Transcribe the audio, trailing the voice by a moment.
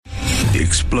The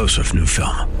explosive new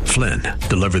film, Flynn,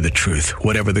 deliver the truth,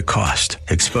 whatever the cost,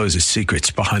 exposes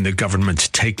secrets behind the government's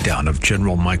takedown of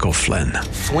General Michael Flynn.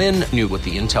 Flynn knew what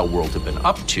the intel world had been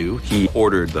up to. He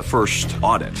ordered the first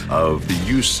audit of the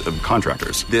use of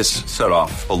contractors. This set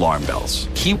off alarm bells.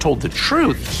 He told the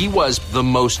truth. He was the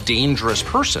most dangerous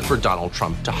person for Donald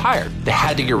Trump to hire. They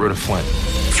had to get rid of Flynn.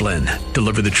 Flynn,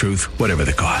 deliver the truth, whatever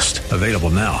the cost. Available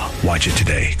now. Watch it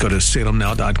today. Go to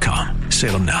salemnow.com.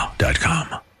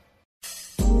 salemnow.com.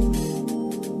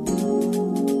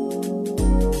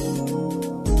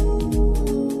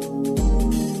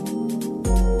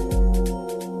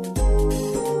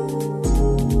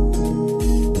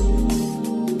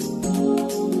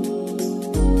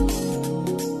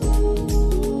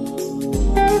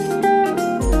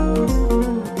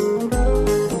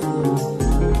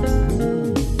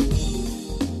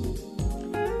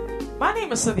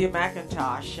 Cynthia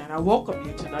McIntosh, and I welcome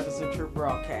you to Nuggets of Truth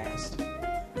broadcast.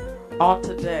 On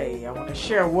today, I want to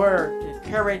share a word to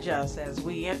encourage us as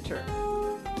we enter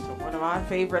to one of my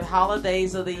favorite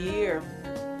holidays of the year,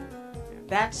 and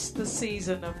that's the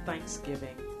season of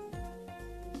Thanksgiving.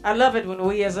 I love it when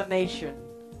we as a nation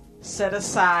set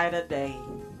aside a day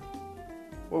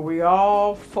where we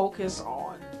all focus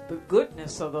on the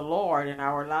goodness of the Lord in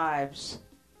our lives.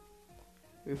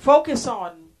 We focus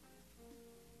on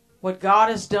what God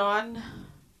has done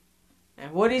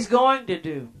and what He's going to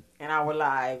do in our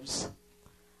lives.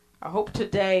 I hope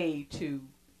today to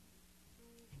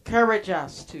encourage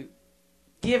us to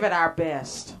give it our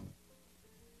best.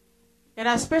 And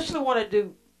I especially want to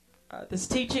do this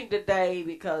teaching today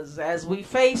because as we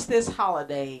face this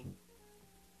holiday,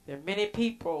 there are many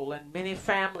people and many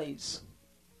families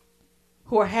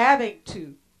who are having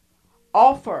to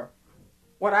offer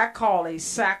what I call a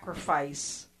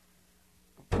sacrifice,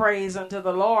 praise unto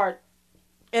the Lord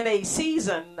in a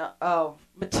season of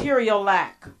material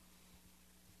lack.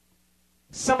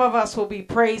 Some of us will be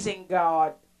praising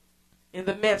God in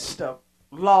the midst of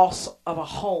loss of a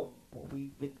home where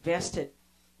we've invested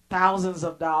thousands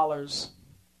of dollars.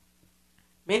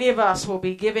 Many of us will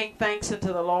be giving thanks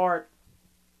unto the Lord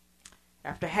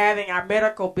after having our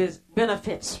medical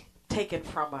benefits taken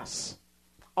from us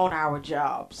on our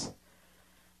jobs.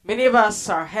 Many of us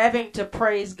are having to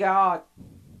praise God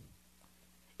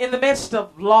in the midst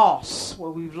of loss, where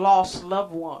we've lost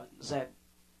loved ones and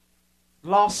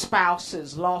lost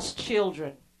spouses, lost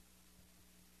children.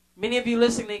 Many of you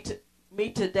listening to me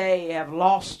today have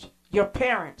lost your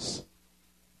parents,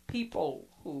 people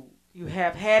who you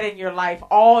have had in your life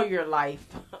all your life,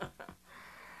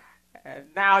 and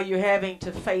now you're having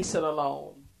to face it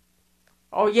alone.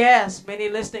 Oh yes, many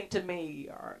listening to me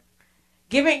are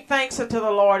giving thanks unto the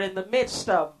Lord in the midst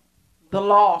of the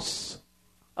loss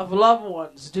of loved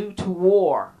ones due to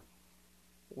war,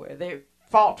 where they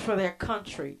fought for their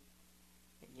country,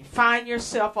 and you find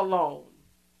yourself alone.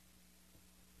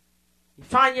 You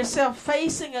find yourself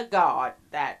facing a God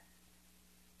that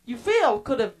you feel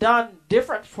could have done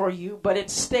different for you, but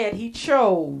instead He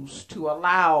chose to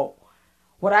allow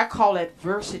what I call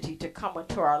adversity to come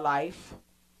into our life.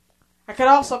 I could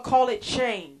also call it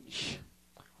change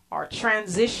or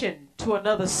transition to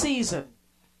another season.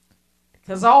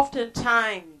 Because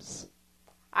oftentimes,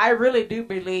 I really do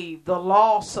believe the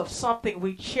loss of something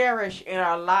we cherish in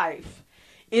our life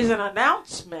is an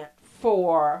announcement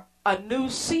for a new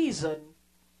season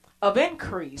of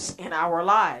increase in our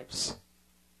lives.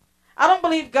 I don't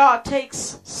believe God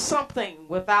takes something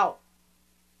without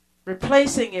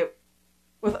replacing it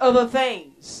with other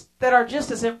things that are just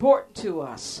as important to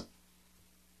us.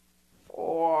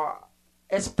 For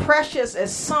as precious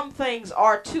as some things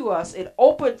are to us, it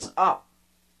opens up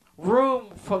room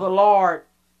for the Lord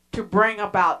to bring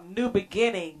about new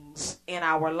beginnings in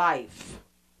our life.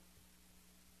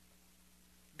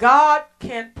 God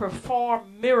can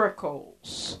perform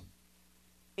miracles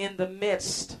in the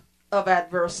midst of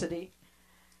adversity.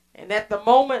 And at the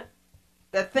moment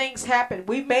that things happen,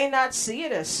 we may not see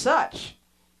it as such.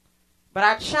 But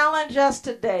I challenge us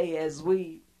today as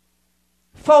we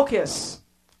focus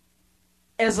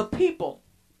as a people,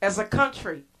 as a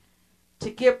country, to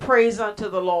give praise unto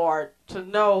the Lord, to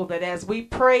know that as we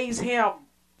praise Him,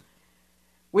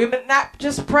 we're not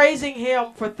just praising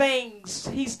Him for things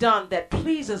He's done that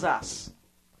pleases us.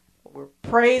 We're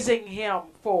praising Him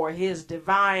for His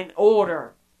divine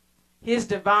order, His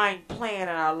divine plan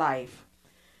in our life.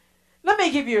 Let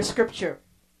me give you a scripture,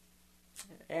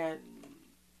 and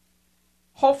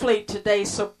hopefully today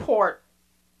support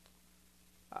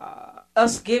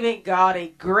us giving God a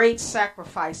great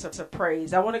sacrifice of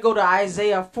praise. I want to go to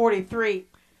Isaiah 43,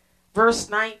 verse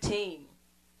 19.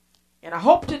 And I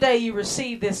hope today you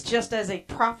receive this just as a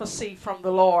prophecy from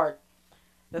the Lord.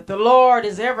 that the Lord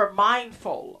is ever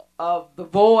mindful of the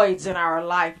voids in our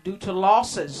life due to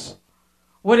losses,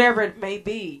 whatever it may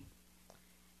be.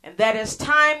 And that as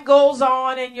time goes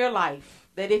on in your life,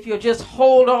 that if you'll just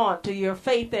hold on to your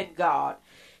faith in God,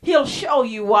 He'll show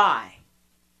you why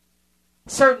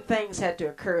certain things had to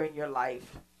occur in your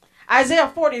life. Isaiah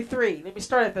 43, let me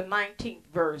start at the 19th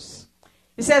verse.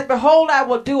 It says, "Behold, I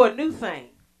will do a new thing.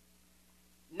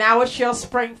 Now it shall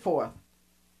spring forth.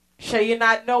 Shall you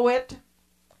not know it?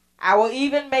 I will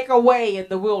even make a way in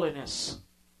the wilderness,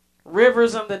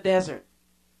 rivers in the desert.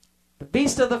 The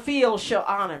beasts of the field shall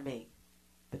honor me,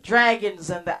 the dragons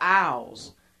and the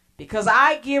owls, because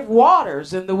I give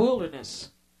waters in the wilderness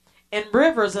and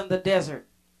rivers in the desert,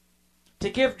 to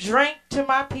give drink to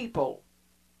my people,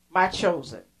 my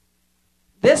chosen.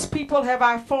 This people have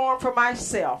I formed for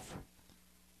myself.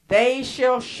 They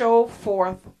shall show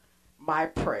forth my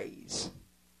praise."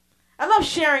 I love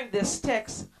sharing this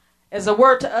text as a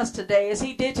word to us today, as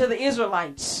He did to the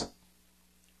Israelites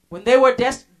when they were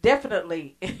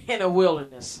definitely in a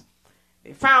wilderness.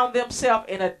 They found themselves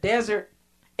in a desert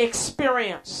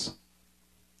experience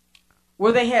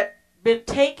where they had been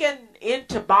taken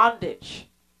into bondage,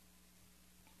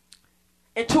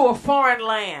 into a foreign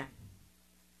land.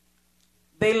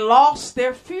 They lost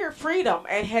their freedom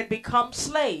and had become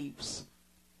slaves.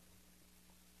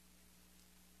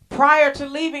 Prior to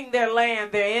leaving their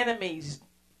land, their enemies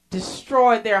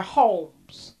destroyed their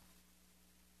homes,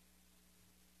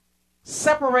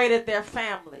 separated their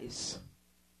families,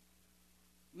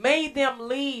 made them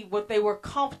leave what they were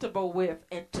comfortable with,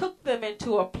 and took them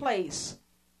into a place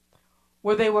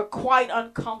where they were quite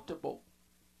uncomfortable.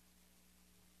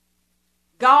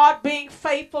 God, being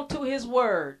faithful to His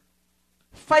word,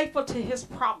 faithful to His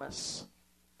promise,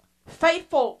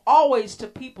 faithful always to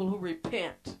people who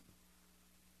repent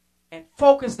and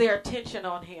focus their attention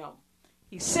on Him,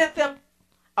 He sent them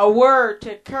a word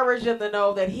to encourage them to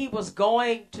know that He was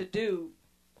going to do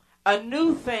a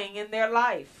new thing in their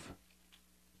life.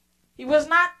 He was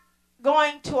not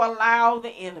going to allow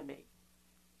the enemy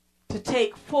to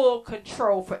take full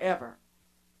control forever.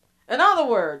 In other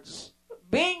words,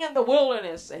 being in the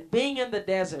wilderness and being in the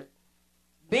desert,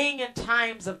 being in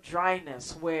times of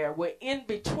dryness where we're in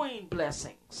between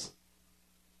blessings.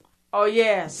 Oh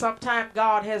yeah, sometimes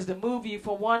God has to move you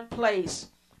from one place,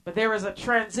 but there is a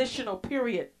transitional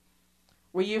period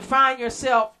where you find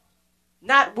yourself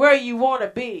not where you want to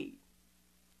be,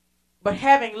 but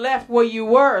having left where you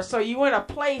were. So you're in a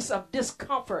place of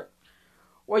discomfort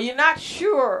where you're not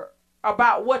sure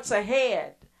about what's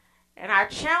ahead. And our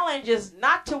challenge is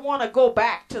not to want to go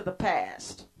back to the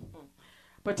past,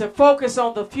 but to focus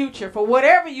on the future. For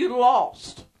whatever you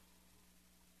lost,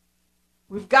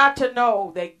 we've got to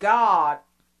know that God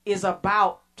is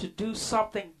about to do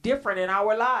something different in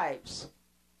our lives.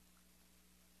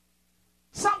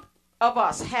 Some of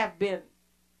us have been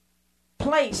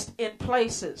placed in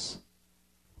places,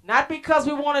 not because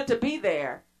we wanted to be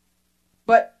there,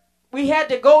 but we had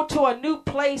to go to a new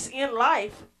place in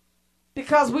life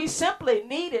because we simply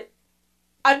needed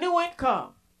a new income.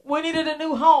 We needed a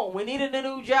new home. We needed a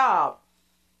new job.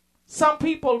 Some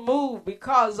people move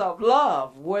because of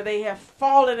love, where they have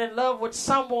fallen in love with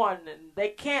someone and they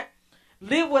can't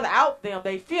live without them.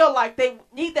 They feel like they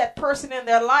need that person in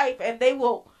their life, and they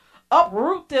will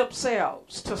uproot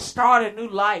themselves to start a new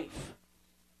life.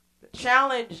 The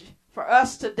challenge for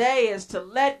us today is to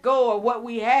let go of what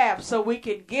we have so we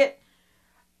can get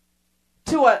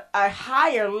to a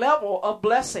higher level of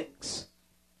blessings.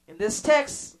 In this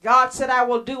text, God said, "I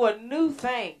will do a new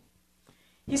thing."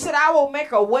 He said, "I will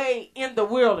make a way in the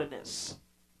wilderness."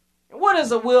 And what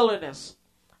is a wilderness?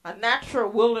 A natural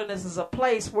wilderness is a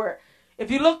place where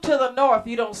if you look to the north,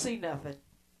 you don't see nothing.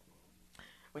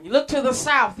 When you look to the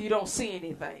south, you don't see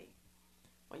anything.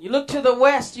 When you look to the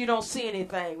west, you don't see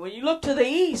anything. When you look to the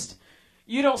east,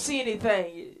 you don't see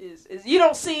anything. You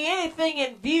don't see anything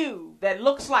in view that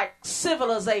looks like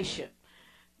civilization,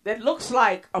 that looks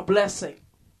like a blessing.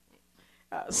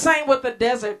 Same with the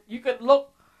desert. You can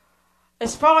look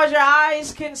as far as your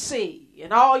eyes can see,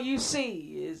 and all you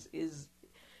see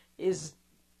is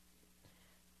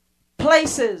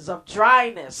places of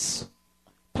dryness,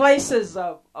 places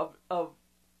of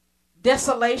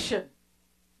desolation,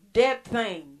 dead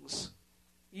things.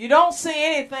 You don't see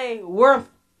anything worth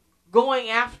going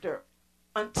after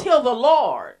until the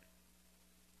Lord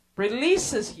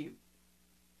releases you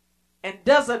and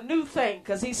does a new thing,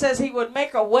 because He says He would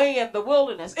make a way in the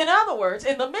wilderness. In other words,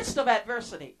 in the midst of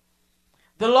adversity,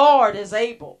 the Lord is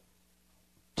able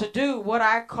to do what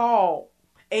I call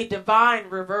a divine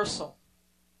reversal.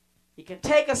 He can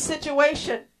take a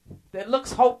situation that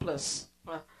looks hopeless.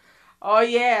 Oh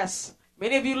yes,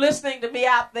 Many of you listening to me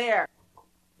out there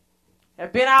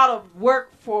have been out of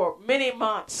work for many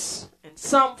months and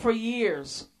some for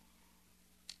years.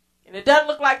 And it doesn't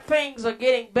look like things are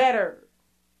getting better.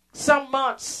 Some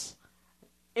months,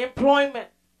 employment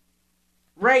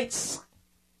rates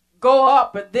go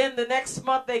up, and then the next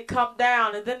month they come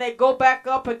down, and then they go back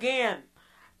up again.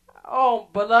 Oh,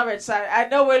 beloveds, I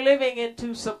know we're living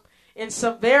in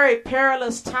some very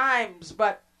perilous times,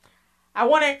 but I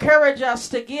want to encourage us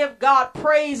to give God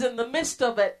praise in the midst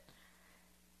of it,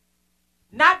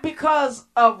 not because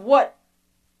of what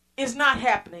is not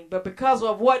happening, but because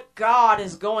of what God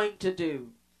is going to do.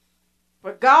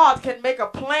 For God can make a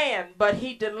plan, but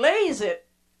he delays it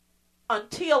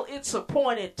until its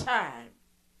appointed time.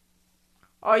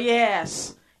 Oh,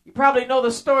 yes. You probably know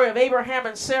the story of Abraham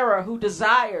and Sarah, who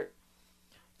desired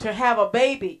to have a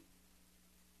baby.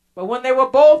 But when they were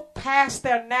both past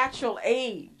their natural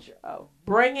age of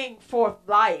bringing forth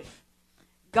life,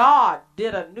 God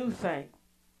did a new thing.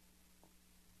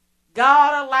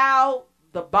 God allowed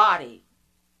the body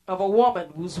of a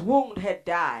woman whose womb had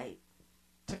died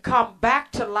to come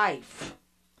back to life,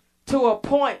 to a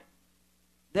point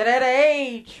that at an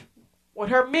age when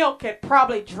her milk had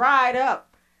probably dried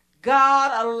up,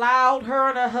 God allowed her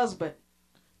and her husband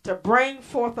to bring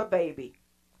forth a baby.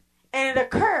 And it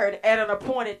occurred at an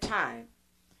appointed time.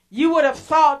 You would have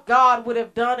thought God would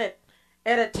have done it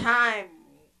at a time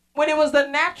when it was the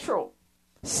natural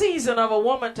season of a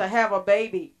woman to have a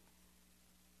baby.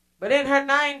 But in her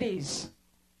 90s,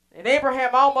 and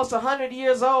Abraham almost 100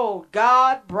 years old,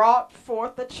 God brought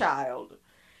forth a child.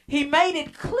 He made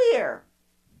it clear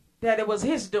that it was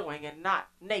his doing and not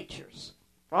nature's.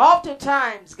 For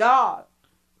oftentimes, God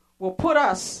will put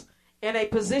us in a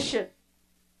position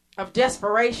of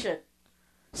desperation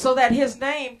so that his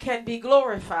name can be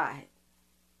glorified.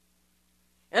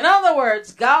 In other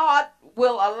words, God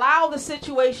will allow the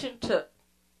situation to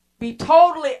be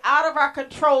totally out of our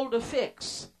control to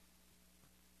fix.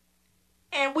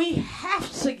 And we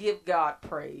have to give God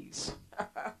praise.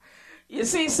 You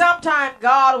see, sometimes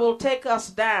God will take us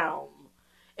down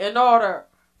in order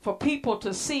for people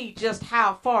to see just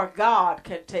how far God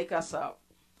can take us up.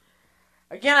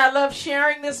 Again, I love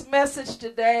sharing this message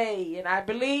today, and I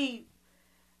believe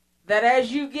that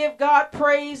as you give God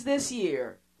praise this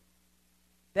year,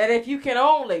 that if you can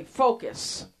only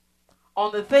focus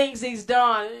on the things he's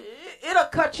done, it'll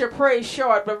cut your praise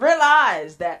short, but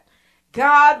realize that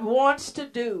God wants to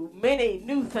do many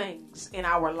new things in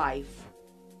our life.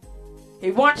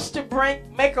 He wants to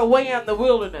make a way in the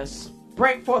wilderness,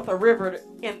 bring forth a river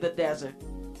in the desert.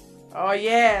 Oh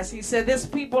yes, he said, this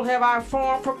people have I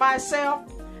formed for myself,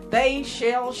 they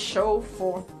shall show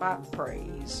forth my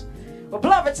praise. Well,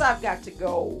 beloveds, I've got to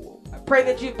go. I pray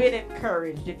that you've been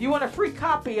encouraged. If you want a free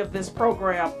copy of this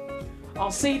program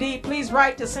on CD, please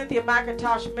write to Cynthia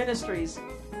McIntosh Ministries,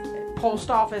 Post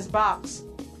Office Box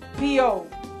P.O.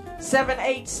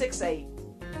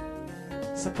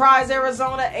 7868, Surprise,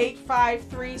 Arizona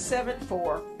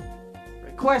 85374.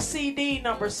 Request CD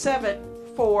number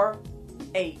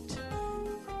 748.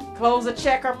 Close a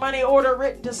check or money order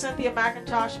written to Cynthia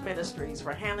McIntosh Ministries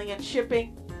for handling and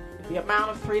shipping in the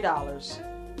amount of $3.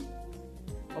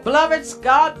 Well, beloveds,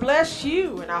 God bless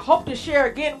you, and I hope to share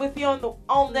again with you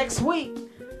on next week.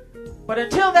 But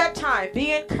until that time,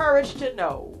 be encouraged to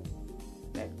know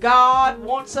that God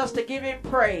wants us to give him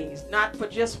praise, not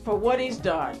just for what he's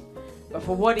done, but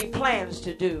for what he plans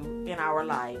to do in our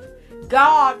life.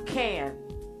 God can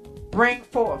bring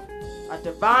forth a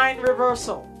divine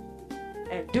reversal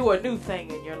and do a new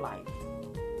thing in your life.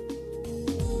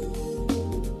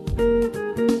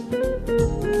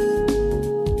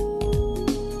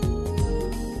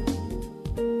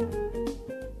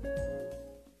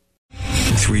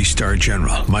 3-star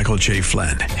General Michael J.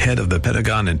 Flynn, head of the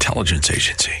Pentagon Intelligence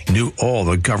Agency, knew all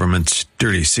the government's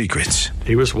dirty secrets.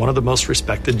 He was one of the most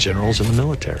respected generals in the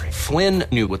military. Flynn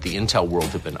knew what the intel world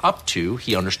had been up to.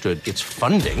 He understood its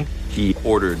funding. He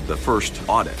ordered the first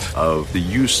audit of the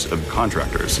use of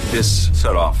contractors. This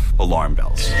set off alarm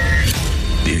bells.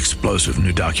 The explosive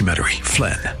new documentary,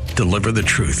 Flynn, Deliver the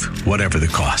Truth, Whatever the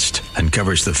Cost,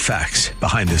 uncovers the facts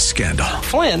behind this scandal.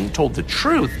 Flynn told the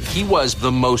truth. He was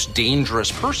the most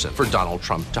dangerous person for Donald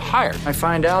Trump to hire. I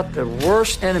find out the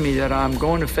worst enemy that I'm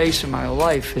going to face in my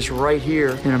life is right here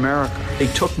in America. They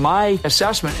took my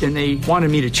assessment and they wanted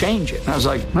me to change it. And I was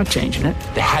like, I'm not changing it.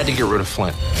 They had to get rid of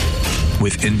Flynn.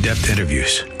 With in-depth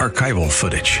interviews, archival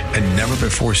footage, and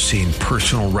never-before-seen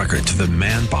personal records of the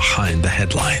man behind the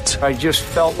headlines. I just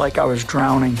felt like I was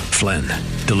drowning. Flynn,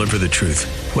 Deliver the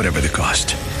Truth, Whatever the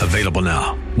Cost. Available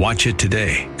now. Watch it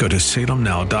today. Go to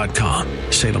salemnow.com.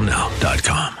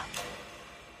 salemnow.com.